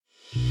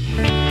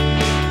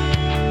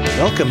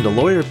Welcome to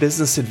Lawyer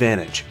Business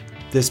Advantage.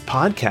 This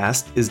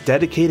podcast is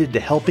dedicated to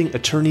helping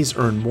attorneys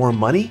earn more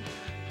money,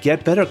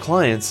 get better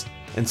clients,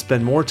 and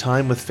spend more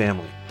time with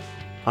family.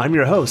 I'm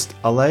your host,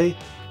 Alay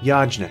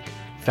Yajnik,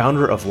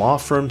 founder of Law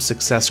Firm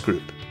Success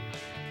Group.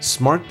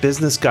 Smart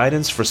business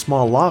guidance for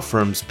small law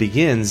firms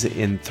begins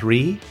in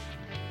 3,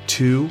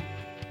 2,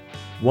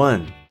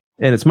 1.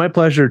 And it's my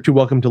pleasure to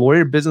welcome to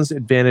Lawyer Business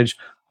Advantage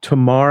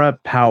Tamara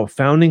Powell,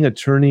 founding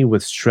attorney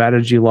with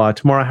Strategy Law.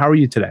 Tamara, how are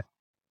you today?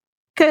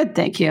 Good,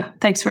 thank you.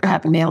 Thanks for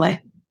having me, Alay.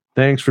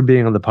 Thanks for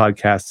being on the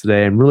podcast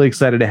today. I'm really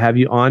excited to have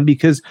you on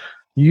because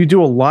you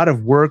do a lot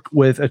of work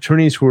with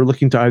attorneys who are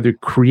looking to either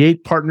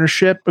create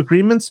partnership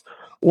agreements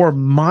or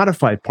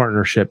modify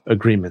partnership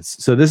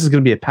agreements. So this is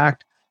going to be a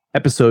packed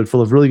episode full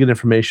of really good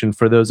information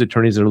for those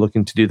attorneys that are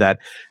looking to do that.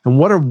 And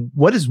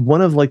what is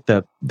one of like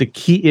the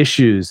key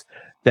issues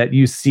that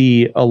you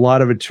see a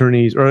lot of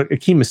attorneys, or a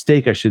key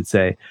mistake, I should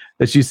say,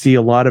 that you see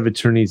a lot of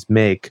attorneys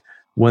make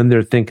when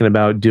they're thinking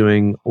about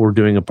doing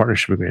a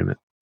partnership agreement?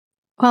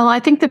 Well,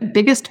 I think the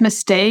biggest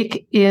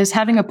mistake is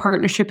having a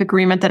partnership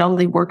agreement that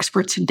only works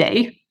for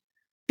today,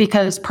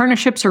 because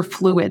partnerships are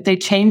fluid. They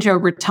change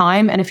over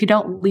time. And if you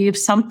don't leave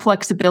some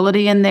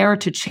flexibility in there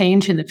to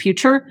change in the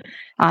future,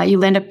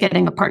 you'll end up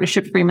getting a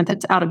partnership agreement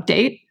that's out of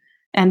date.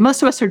 And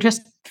most of us are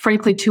just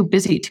frankly too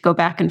busy to go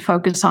back and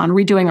focus on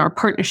redoing our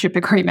partnership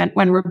agreement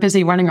when we're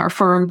busy running our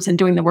firms and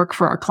doing the work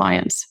for our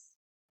clients.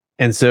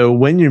 And so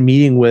when you're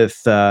meeting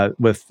with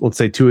let's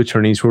say two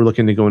attorneys who are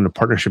looking to go into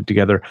partnership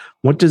together,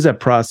 what does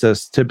that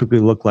process typically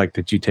look like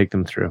that you take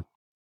them through?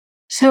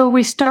 So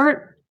we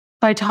start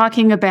by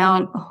talking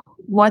about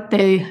what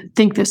they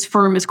think this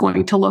firm is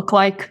going to look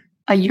like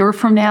a year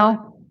from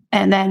now,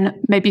 and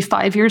then maybe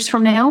 5 years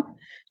from now,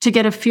 to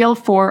get a feel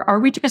for,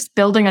 are we just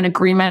building an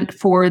agreement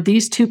for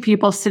these two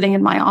people sitting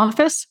in my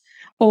office,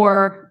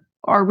 or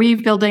are we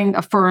building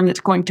a firm that's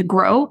going to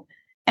grow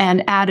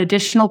and add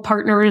additional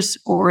partners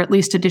or at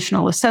least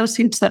additional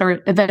associates that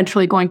are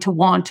eventually going to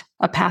want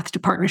a path to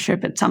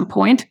partnership at some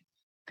point?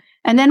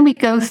 And then we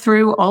go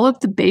through all of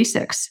the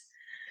basics,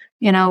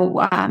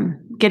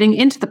 getting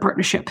into the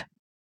partnership,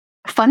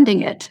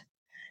 funding it,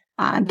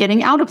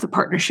 getting out of the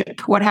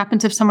partnership. What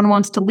happens if someone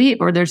wants to leave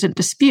or there's a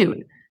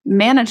dispute?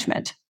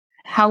 Management.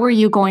 How are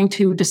you going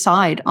to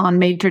decide on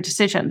major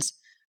decisions?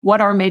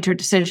 What are major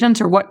decisions,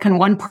 or what can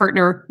one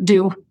partner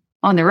do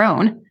on their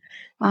own?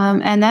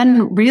 And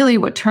then really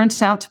what turns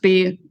out to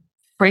be,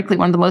 frankly,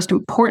 one of the most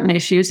important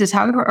issues is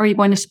how are you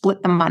going to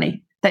split the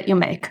money that you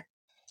make?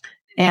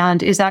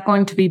 And is that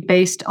going to be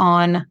based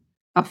on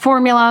a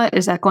formula?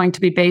 Is that going to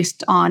be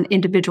based on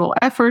individual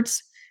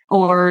efforts?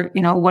 Or,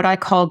 what I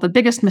call the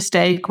biggest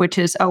mistake, which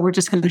is, we're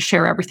just going to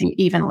share everything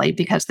evenly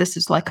because this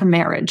is like a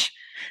marriage.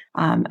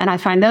 And I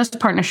find those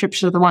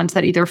partnerships are the ones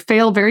that either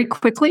fail very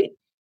quickly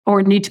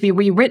or need to be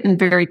rewritten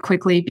very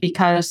quickly,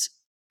 because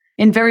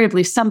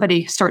invariably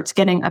somebody starts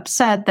getting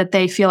upset that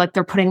they feel like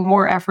they're putting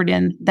more effort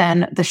in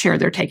than the share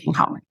they're taking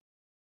home.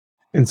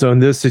 And so in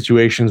those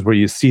situations where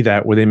you see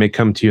that, where they may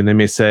come to you and they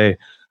may say,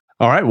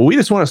 all right, well, we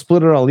just want to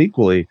split it all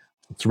equally.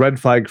 It's a red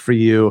flag for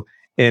you.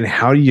 And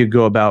how do you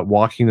go about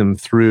walking them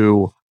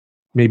through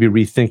maybe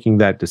rethinking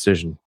that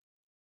decision?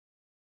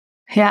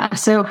 Yeah.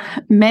 So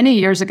many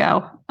years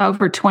ago,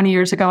 over 20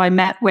 years ago, I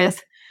met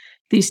with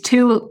these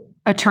two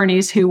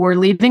attorneys who were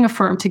leaving a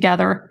firm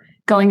together,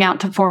 going out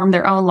to form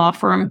their own law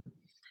firm.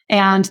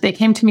 And they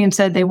came to me and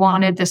said they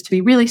wanted this to be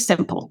really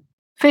simple,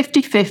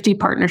 50-50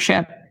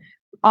 partnership.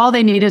 All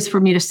they need is for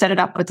me to set it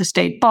up with the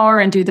state bar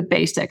and do the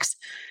basics.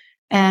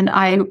 And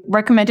I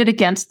recommended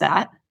against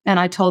that. And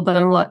I told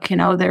them, look,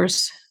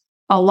 there's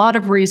a lot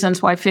of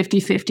reasons why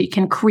 50-50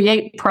 can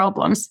create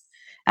problems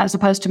as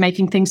opposed to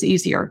making things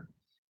easier.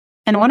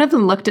 And one of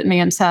them looked at me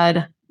and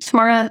said,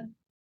 Tamara,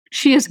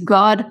 she is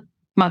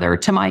godmother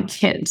to my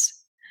kids.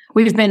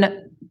 We've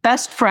been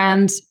best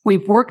friends.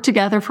 We've worked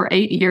together for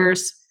 8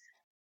 years.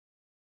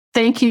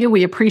 Thank you.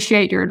 We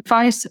appreciate your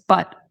advice,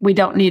 but we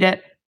don't need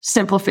it.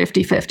 Simple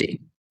 50-50.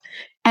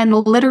 And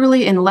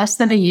literally in less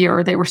than a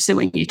year, they were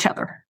suing each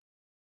other.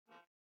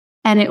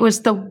 And it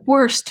was the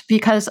worst,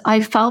 because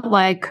I felt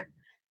like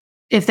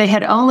if they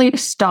had only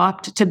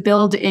stopped to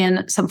build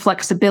in some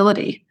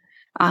flexibility,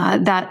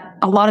 that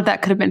a lot of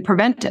that could have been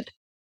prevented.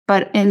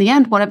 But in the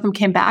end, one of them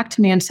came back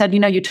to me and said,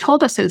 you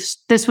told us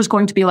this was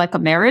going to be like a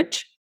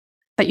marriage,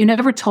 but you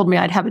never told me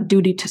I'd have a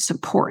duty to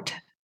support.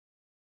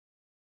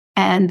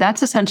 And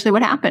that's essentially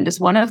what happened, is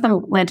one of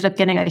them ended up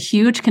getting a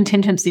huge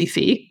contingency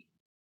fee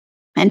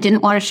and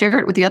didn't want to share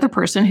it with the other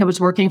person who was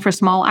working for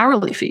small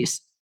hourly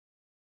fees.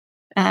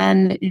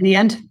 And in the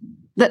end,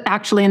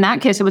 actually in that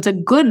case, it was a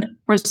good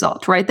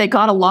result, right? They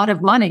got a lot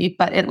of money,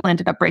 but it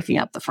ended up breaking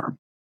up the firm.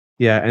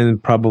 Yeah,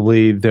 and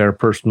probably their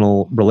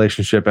personal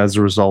relationship as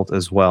a result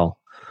as well.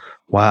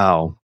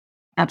 Wow.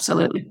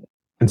 Absolutely.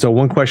 And so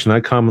one question I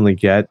commonly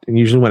get, and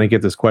usually when I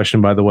get this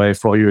question, by the way,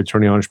 for all you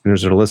attorney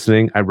entrepreneurs that are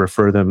listening, I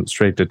refer them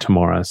straight to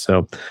Tamara.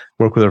 So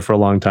work with her for a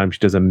long time. She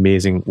does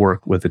amazing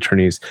work with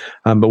attorneys.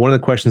 But one of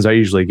the questions I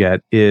usually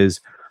get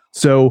is,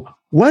 so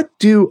What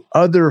do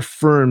other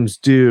firms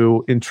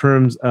do in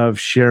terms of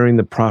sharing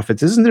the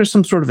profits? Isn't there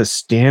some sort of a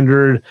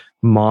standard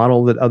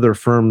model that other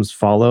firms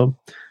follow?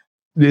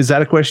 Is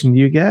that a question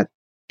you get?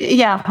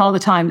 Yeah, all the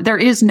time. There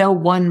is no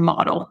one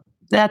model.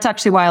 That's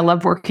actually why I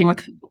love working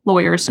with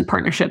lawyers and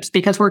partnerships,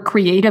 because we're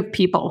creative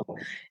people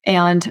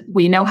and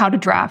we know how to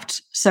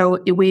draft.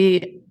 So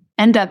we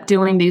end up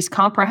doing these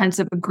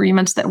comprehensive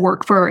agreements that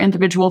work for our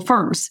individual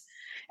firms.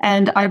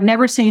 And I've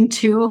never seen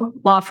two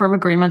law firm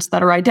agreements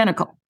that are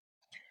identical.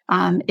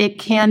 It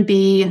can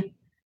be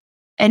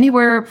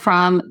anywhere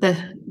from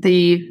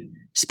the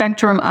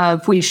spectrum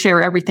of we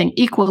share everything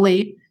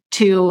equally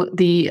to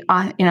the,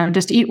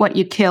 just eat what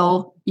you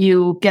kill.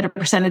 You get a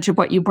percentage of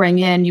what you bring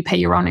in, you pay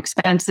your own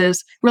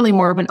expenses, really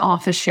more of an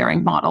office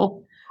sharing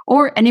model,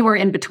 or anywhere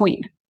in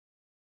between.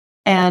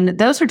 And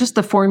those are just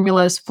the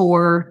formulas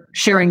for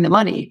sharing the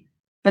money.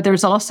 But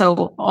there's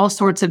also all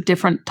sorts of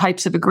different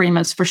types of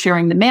agreements for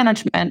sharing the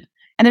management.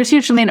 And there's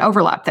usually an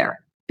overlap there,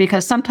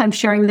 because sometimes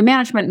sharing the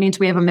management means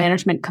we have a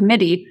management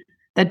committee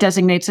that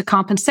designates a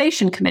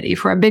compensation committee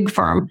for a big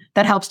firm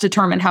that helps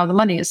determine how the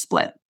money is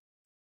split.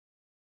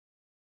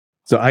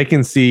 So I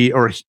can see,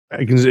 or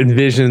I can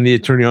envision the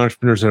attorney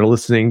entrepreneurs that are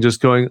listening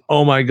just going,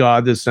 oh my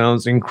God, this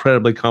sounds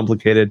incredibly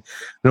complicated.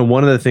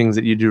 One of the things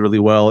that you do really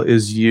well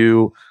is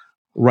you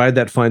ride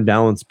that fine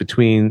balance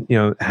between,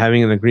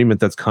 having an agreement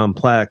that's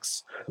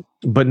complex,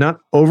 but not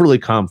overly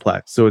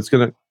complex. So it's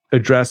going to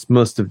address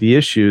most of the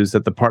issues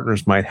that the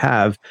partners might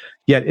have,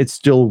 yet it's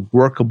still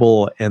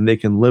workable and they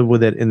can live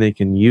with it and they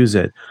can use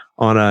it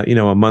on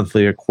a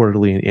monthly, a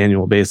quarterly, and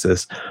annual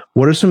basis.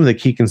 What are some of the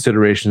key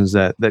considerations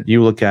that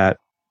you look at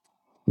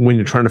when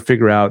you're trying to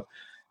figure out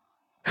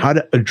how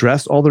to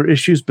address all their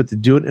issues, but to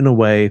do it in a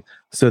way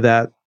so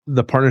that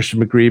the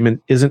partnership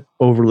agreement isn't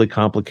overly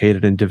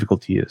complicated and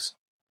difficult to use?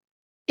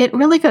 It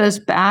really goes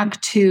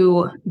back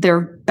to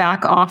their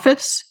back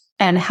office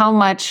and how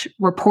much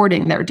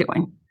reporting they're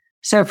doing.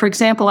 So, for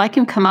example, I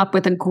can come up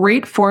with a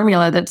great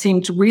formula that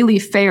seems really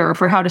fair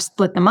for how to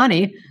split the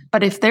money,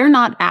 but if they're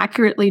not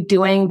accurately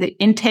doing the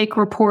intake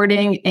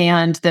reporting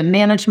and the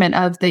management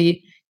of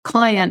the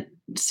client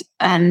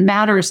and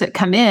matters that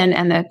come in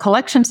and the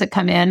collections that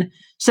come in,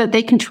 so that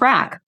they can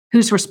track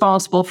who's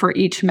responsible for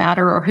each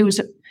matter or who's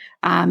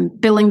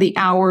billing the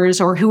hours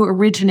or who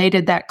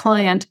originated that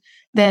client,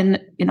 then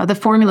the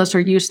formulas are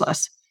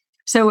useless.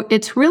 So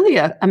it's really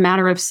a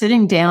matter of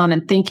sitting down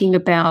and thinking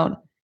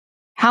about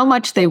how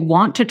much they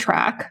want to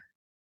track,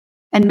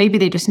 and maybe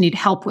they just need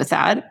help with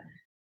that,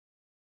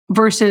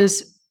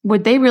 versus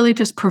would they really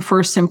just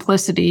prefer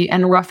simplicity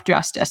and rough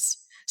justice,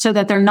 so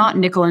that they're not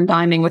nickel and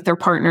diming with their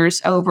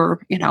partners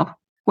over,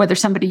 whether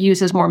somebody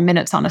uses more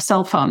minutes on a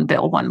cell phone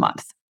bill one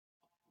month.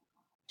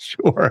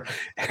 Sure.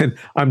 And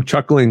I'm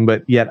chuckling,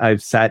 but yet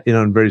I've sat in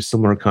on very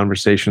similar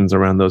conversations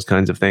around those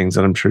kinds of things,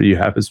 and I'm sure you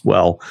have as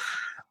well.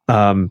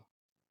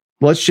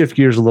 Let's shift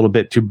gears a little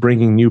bit to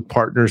bringing new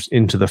partners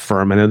into the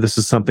firm. I know this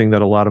is something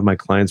that a lot of my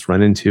clients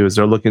run into as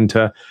they're looking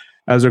to,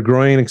 as they're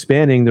growing and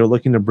expanding, they're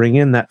looking to bring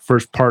in that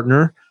first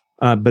partner,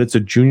 but it's a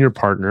junior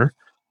partner.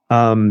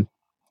 And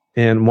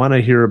want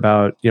to hear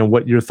about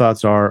what your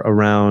thoughts are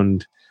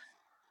around.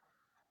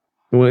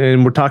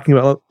 And we're talking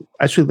about,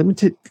 actually,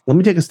 let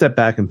me take a step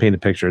back and paint a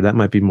picture. That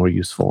might be more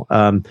useful.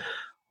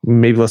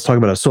 Maybe let's talk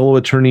about a solo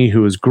attorney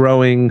who is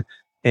growing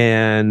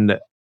and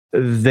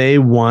they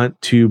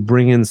want to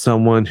bring in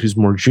someone who's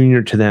more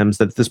junior to them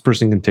so that this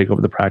person can take over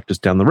the practice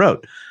down the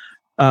road.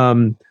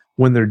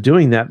 When they're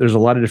doing that, there's a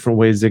lot of different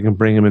ways they can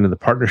bring them into the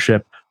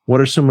partnership. What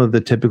are some of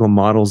the typical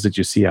models that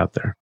you see out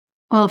there?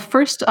 Well,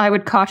 first, I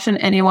would caution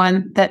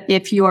anyone that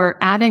if you are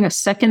adding a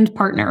second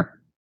partner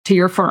to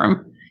your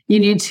firm, you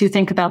need to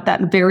think about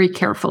that very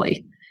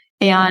carefully.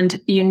 And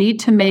you need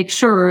to make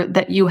sure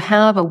that you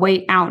have a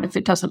way out if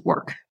it doesn't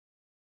work.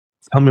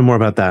 Tell me more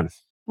about that.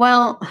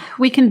 Well,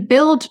 we can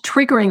build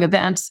triggering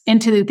events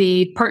into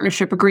the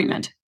partnership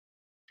agreement,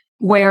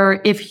 where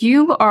if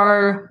you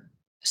are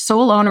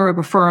sole owner of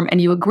a firm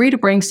and you agree to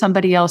bring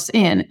somebody else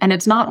in and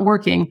it's not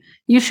working,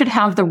 you should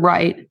have the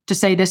right to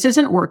say, this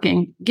isn't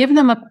working, give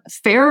them a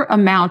fair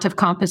amount of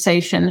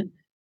compensation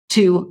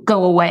to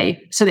go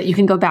away so that you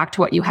can go back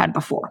to what you had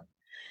before.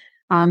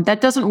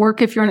 That doesn't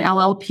work if you're an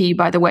LLP,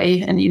 by the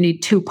way, and you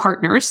need two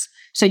partners.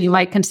 So you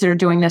might consider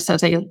doing this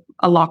as a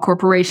law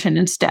corporation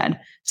instead,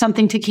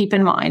 something to keep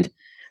in mind.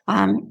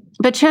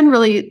 But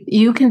generally,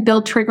 you can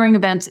build triggering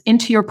events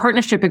into your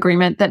partnership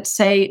agreement that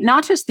say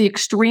not just the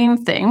extreme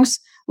things,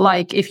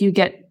 like if you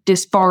get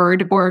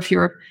disbarred or if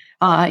you're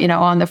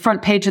on the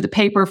front page of the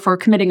paper for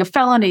committing a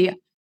felony,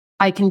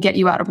 I can get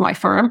you out of my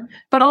firm,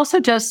 but also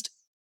just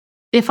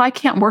if I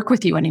can't work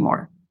with you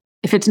anymore,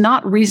 if it's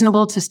not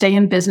reasonable to stay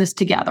in business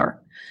together,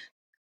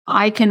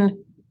 I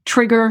can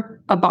trigger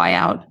a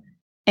buyout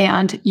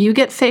and you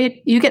get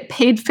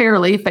paid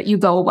fairly, but you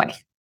go away.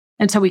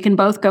 And so we can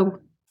both go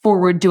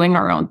forward doing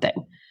our own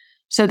thing.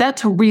 So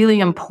that's really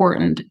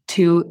important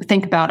to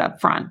think about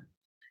up front.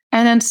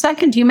 And then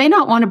second, you may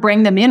not want to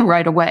bring them in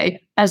right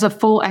away as a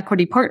full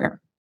equity partner.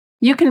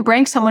 You can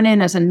bring someone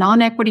in as a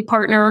non-equity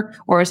partner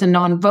or as a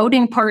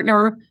non-voting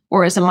partner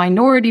or as a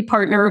minority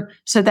partner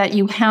so that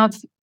you have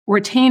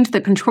retained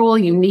the control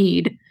you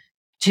need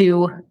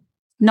to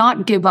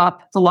not give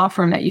up the law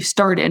firm that you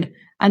started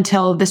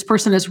until this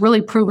person has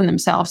really proven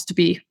themselves to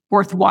be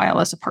worthwhile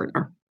as a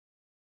partner.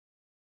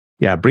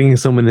 Yeah, bringing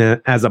someone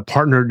in as a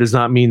partner does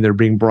not mean they're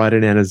being brought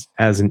in as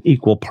an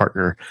equal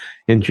partner.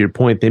 And to your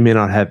point, they may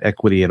not have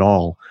equity at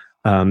all.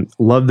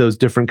 Love those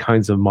different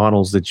kinds of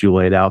models that you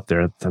laid out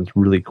there. That sounds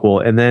really cool.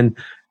 And then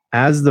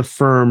as the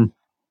firm,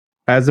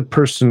 as a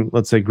person,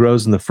 let's say,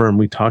 grows in the firm,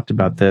 we talked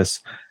about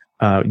this.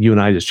 You and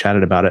I just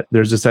chatted about it.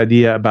 There's this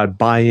idea about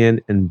buy-in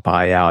and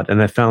buy-out.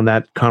 And I found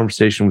that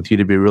conversation with you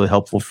to be really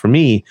helpful for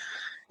me,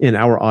 and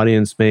our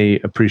audience may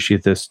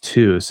appreciate this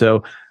too.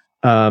 So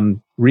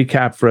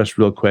recap for us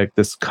real quick,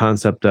 this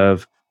concept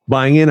of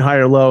buying in high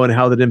or low and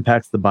how that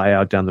impacts the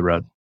buyout down the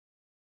road.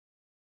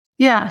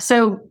 Yeah.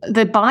 So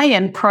the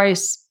buy-in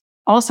price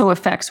also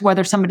affects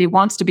whether somebody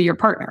wants to be your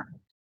partner,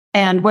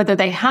 and whether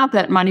they have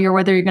that money or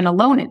whether you're going to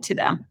loan it to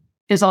them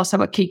is also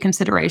a key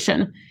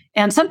consideration.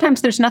 And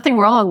sometimes there's nothing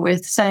wrong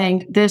with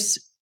saying, this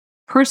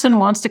person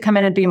wants to come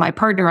in and be my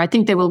partner. I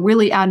think they will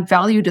really add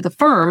value to the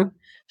firm.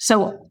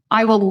 So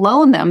I will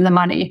loan them the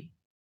money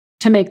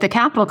to make the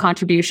capital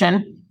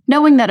contribution,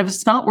 knowing that if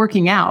it's not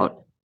working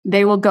out,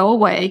 they will go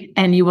away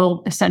and you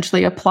will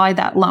essentially apply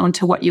that loan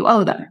to what you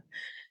owe them.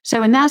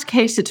 So in that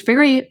case, it's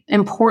very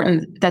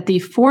important that the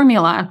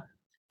formula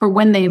for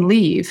when they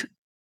leave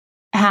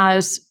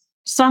has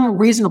some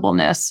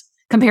reasonableness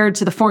compared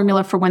to the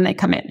formula for when they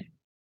come in.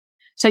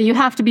 So you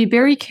have to be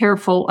very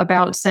careful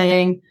about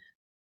saying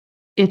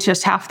it's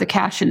just half the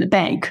cash in the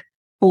bank,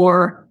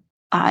 or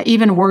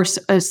even worse,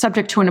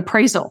 subject to an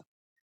appraisal,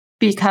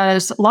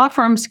 because law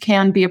firms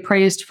can be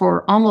appraised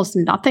for almost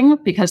nothing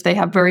because they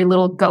have very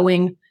little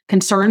going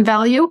concern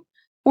value,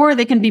 or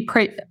they can be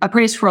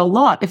appraised for a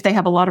lot if they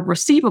have a lot of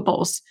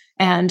receivables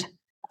and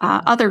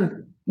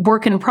other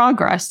work in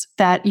progress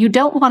that you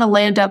don't want to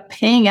land up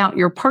paying out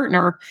your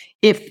partner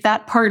if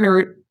that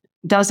partner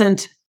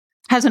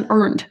hasn't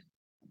earned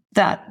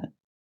that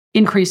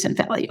increase in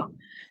value.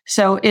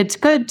 So it's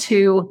good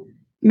to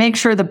make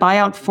sure the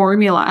buyout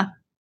formula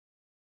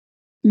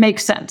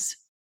makes sense.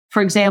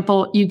 For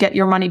example, you get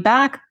your money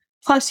back,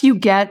 plus you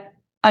get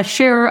a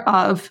share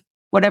of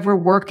whatever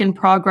work in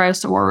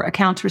progress or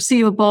accounts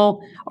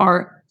receivable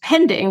or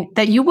pending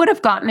that you would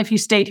have gotten if you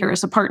stayed here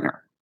as a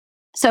partner.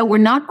 So we're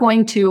not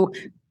going to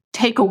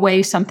take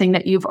away something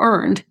that you've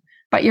earned,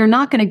 but you're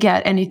not going to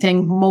get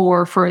anything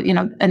more for,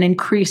 an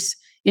increase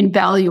in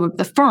value of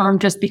the firm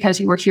just because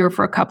you were here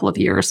for a couple of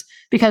years.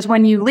 Because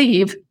when you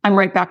leave, I'm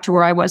right back to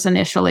where I was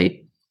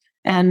initially.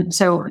 And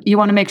so you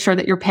want to make sure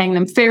that you're paying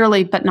them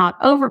fairly, but not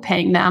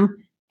overpaying them,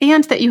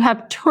 and that you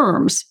have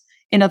terms.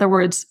 In other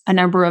words, a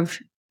number of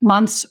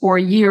months or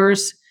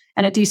years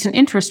and a decent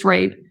interest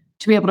rate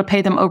to be able to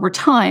pay them over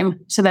time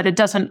so that it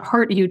doesn't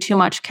hurt you too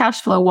much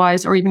cash flow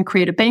wise or even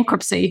create a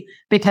bankruptcy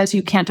because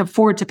you can't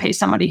afford to pay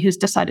somebody who's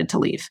decided to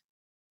leave.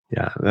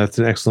 Yeah, that's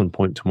an excellent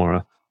point,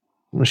 Tamara.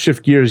 I'm going to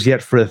shift gears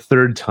yet for a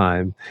third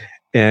time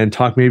and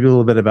talk maybe a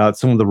little bit about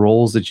some of the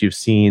roles that you've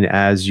seen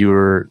as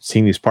you're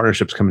seeing these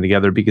partnerships coming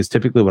together, because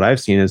typically what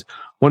I've seen is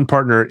one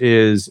partner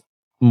is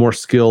more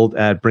skilled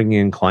at bringing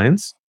in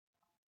clients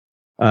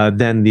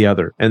than the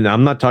other. And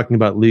I'm not talking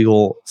about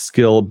legal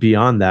skill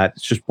beyond that.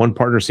 It's just one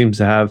partner seems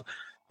to have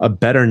a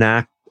better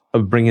knack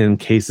of bringing in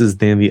cases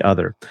than the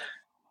other.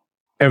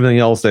 Everything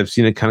else, I've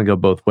seen it kind of go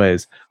both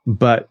ways.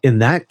 But in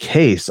that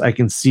case, I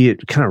can see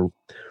it kind of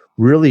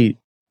really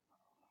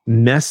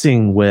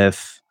messing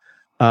with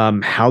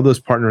how those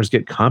partners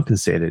get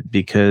compensated.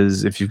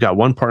 Because if you've got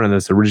one partner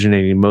that's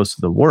originating most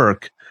of the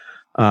work,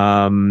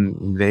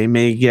 they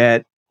may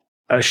get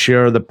a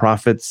share of the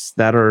profits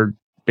that are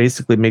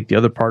basically make the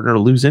other partner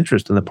lose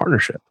interest in the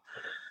partnership.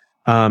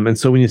 And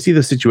so when you see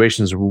the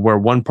situations where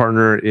one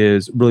partner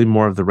is really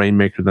more of the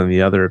rainmaker than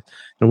the other,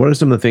 and what are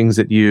some of the things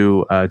that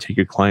you take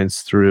your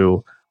clients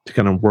through to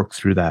kind of work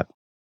through that?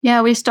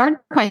 Yeah, we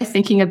start by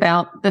thinking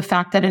about the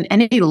fact that in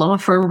any law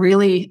firm,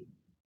 really,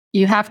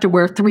 you have to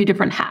wear three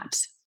different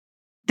hats.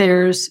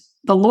 There's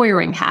the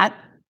lawyering hat,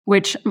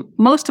 which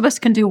most of us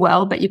can do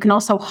well, but you can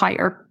also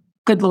hire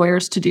good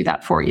lawyers to do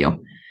that for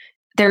you.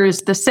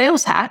 There's the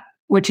sales hat,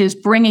 which is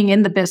bringing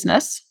in the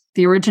business,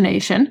 the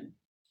origination.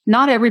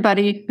 Not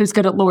everybody who's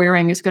good at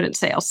lawyering is good at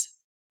sales.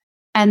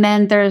 And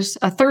then there's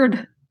a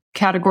third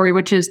category,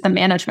 which is the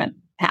management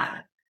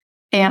hat.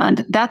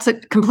 And that's a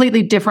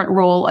completely different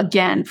role,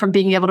 again, from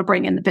being able to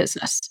bring in the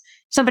business.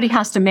 Somebody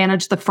has to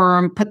manage the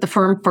firm, put the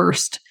firm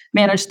first,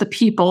 manage the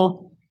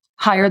people,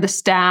 hire the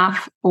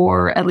staff,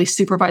 or at least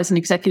supervise an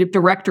executive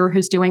director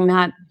who's doing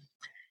that.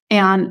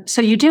 And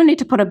so you do need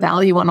to put a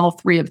value on all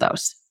three of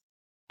those.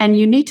 And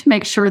you need to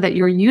make sure that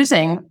you're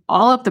using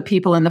all of the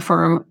people in the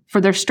firm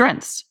for their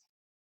strengths.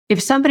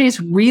 If somebody's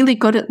really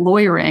good at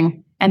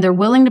lawyering and they're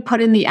willing to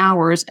put in the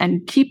hours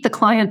and keep the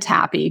clients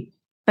happy,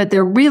 but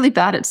they're really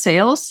bad at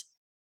sales,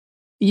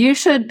 you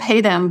should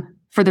pay them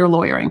for their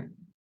lawyering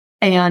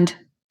and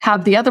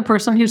have the other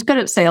person who's good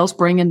at sales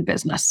bring in the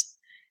business.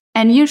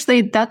 And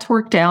usually that's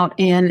worked out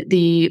in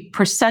the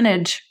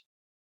percentage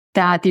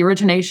that the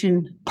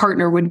origination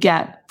partner would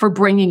get for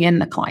bringing in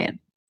the client,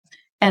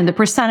 and the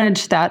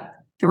percentage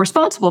that the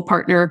responsible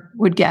partner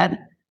would get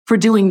for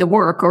doing the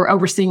work or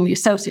overseeing the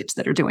associates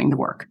that are doing the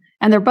work.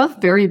 And they're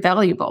both very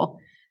valuable.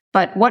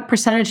 But what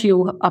percentage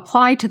you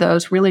apply to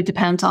those really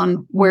depends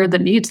on where the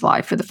needs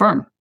lie for the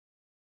firm.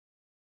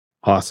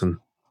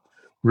 Awesome.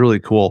 Really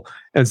cool.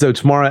 And so,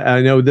 Tamara,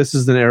 I know this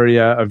is an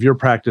area of your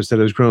practice that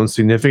has grown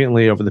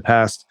significantly over the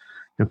past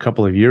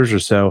couple of years or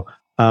so.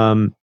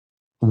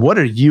 What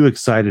are you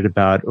excited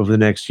about over the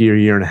next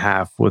year and a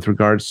half with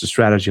regards to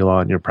strategy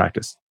law in your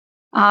practice?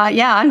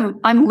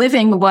 I'm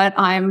living what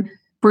I'm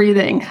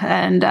breathing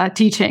and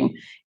teaching.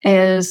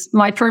 Is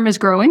my firm is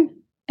growing,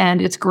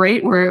 and it's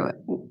great. We're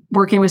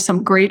working with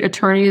some great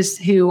attorneys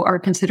who are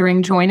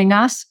considering joining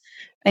us.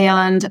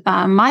 And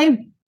my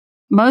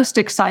most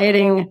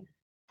exciting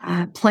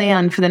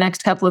plan for the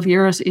next couple of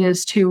years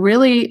is to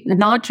really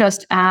not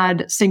just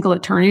add single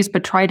attorneys,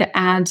 but try to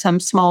add some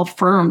small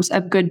firms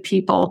of good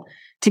people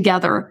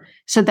together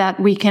so that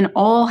we can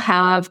all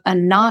have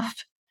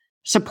enough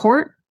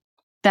support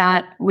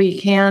that we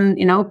can,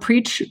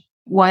 preach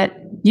what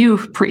you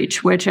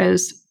preach, which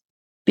is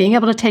being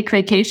able to take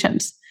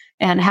vacations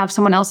and have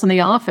someone else in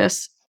the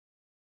office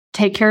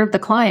take care of the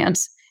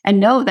clients and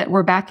know that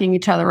we're backing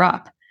each other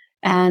up.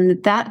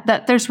 And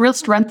that there's real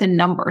strength in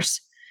numbers,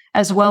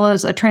 as well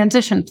as a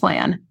transition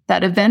plan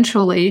that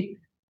eventually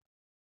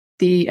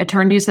the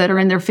attorneys that are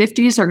in their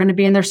 50s are going to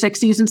be in their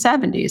 60s and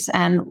 70s.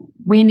 And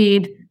we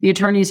need the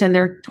attorneys in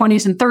their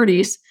 20s and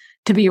 30s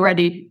to be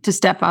ready to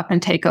step up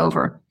and take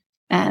over.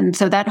 And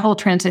so that whole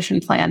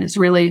transition plan is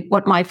really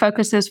what my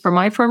focus is for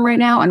my firm right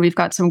now. And we've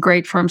got some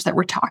great firms that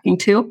we're talking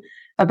to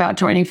about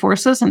joining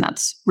forces. And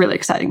that's really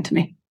exciting to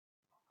me.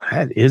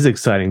 That is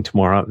exciting,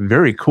 Tamara.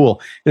 Very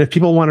cool. And if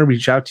people want to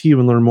reach out to you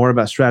and learn more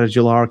about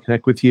strategy law or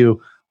connect with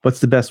you,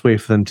 what's the best way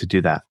for them to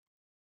do that?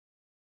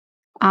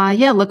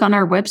 Look on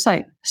our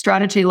website,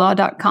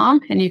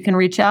 strategylaw.com, and you can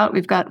reach out.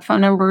 We've got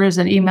phone numbers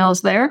and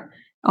emails there,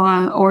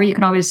 or you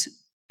can always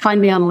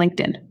find me on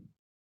LinkedIn.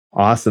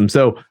 Awesome.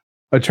 So,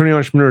 attorney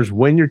entrepreneurs,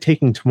 when you're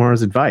taking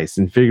Tamara's advice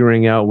and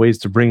figuring out ways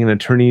to bring in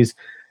attorneys,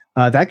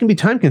 that can be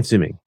time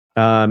consuming.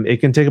 It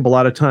can take up a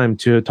lot of time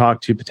to talk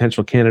to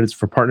potential candidates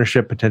for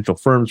partnership, potential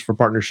firms for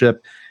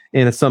partnership.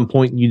 And at some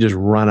point, you just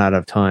run out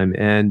of time.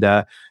 And,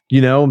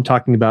 I'm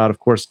talking about, of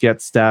course,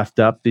 Get Staffed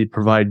Up. They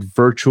provide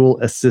virtual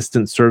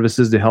assistant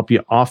services to help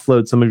you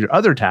offload some of your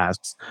other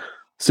tasks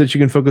so that you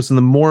can focus on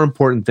the more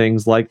important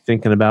things, like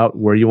thinking about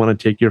where you want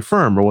to take your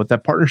firm or what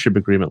that partnership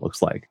agreement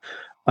looks like.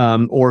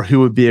 Or who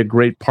would be a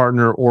great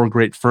partner or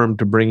great firm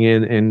to bring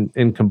in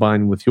and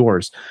combine with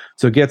yours.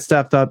 So Get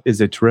Staffed Up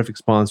is a terrific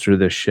sponsor to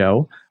this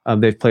show.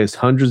 They've placed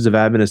hundreds of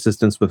admin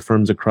assistants with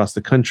firms across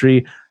the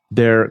country.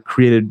 They're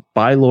created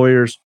by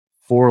lawyers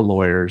for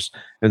lawyers.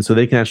 And so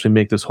they can actually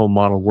make this whole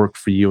model work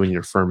for you and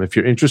your firm. If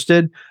you're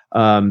interested,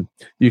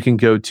 you can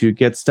go to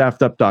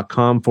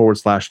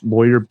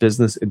getstaffedup.com/lawyer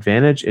business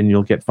advantage, and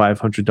you'll get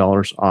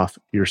 $500 off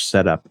your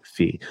setup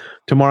fee.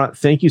 Tamara,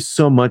 thank you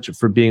so much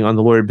for being on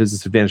the Lawyer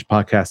Business Advantage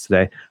podcast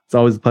today. It's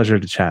always a pleasure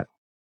to chat.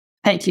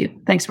 Thank you.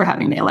 Thanks for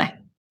having me, LA.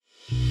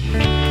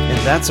 And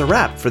that's a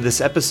wrap for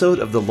this episode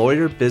of the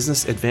Lawyer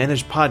Business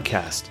Advantage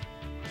podcast.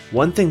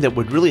 One thing that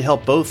would really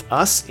help both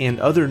us and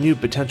other new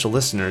potential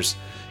listeners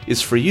is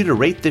for you to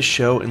rate this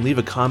show and leave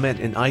a comment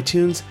in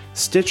iTunes,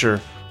 Stitcher,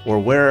 or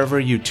wherever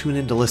you tune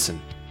in to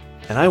listen.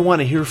 And I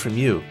want to hear from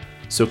you,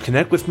 so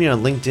connect with me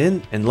on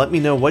LinkedIn and let me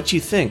know what you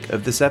think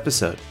of this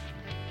episode.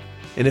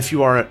 And if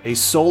you are a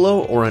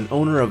solo or an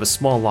owner of a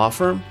small law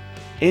firm,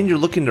 and you're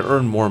looking to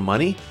earn more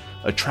money,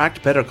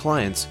 attract better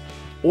clients,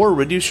 or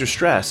reduce your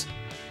stress,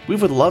 we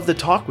would love to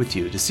talk with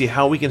you to see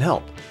how we can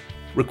help.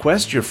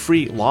 Request your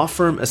free law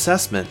firm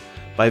assessment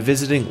by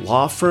visiting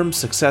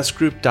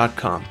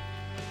lawfirmsuccessgroup.com.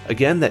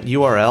 Again, that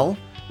URL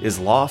is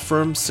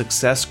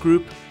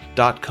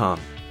lawfirmsuccessgroup.com.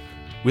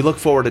 We look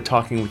forward to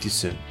talking with you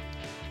soon.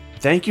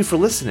 Thank you for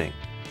listening.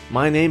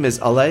 My name is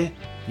Ale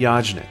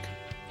Yajnik.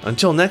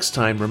 Until next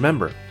time,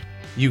 remember,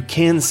 you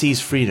can seize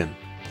freedom.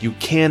 You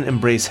can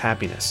embrace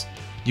happiness.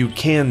 You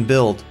can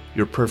build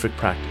your perfect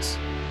practice.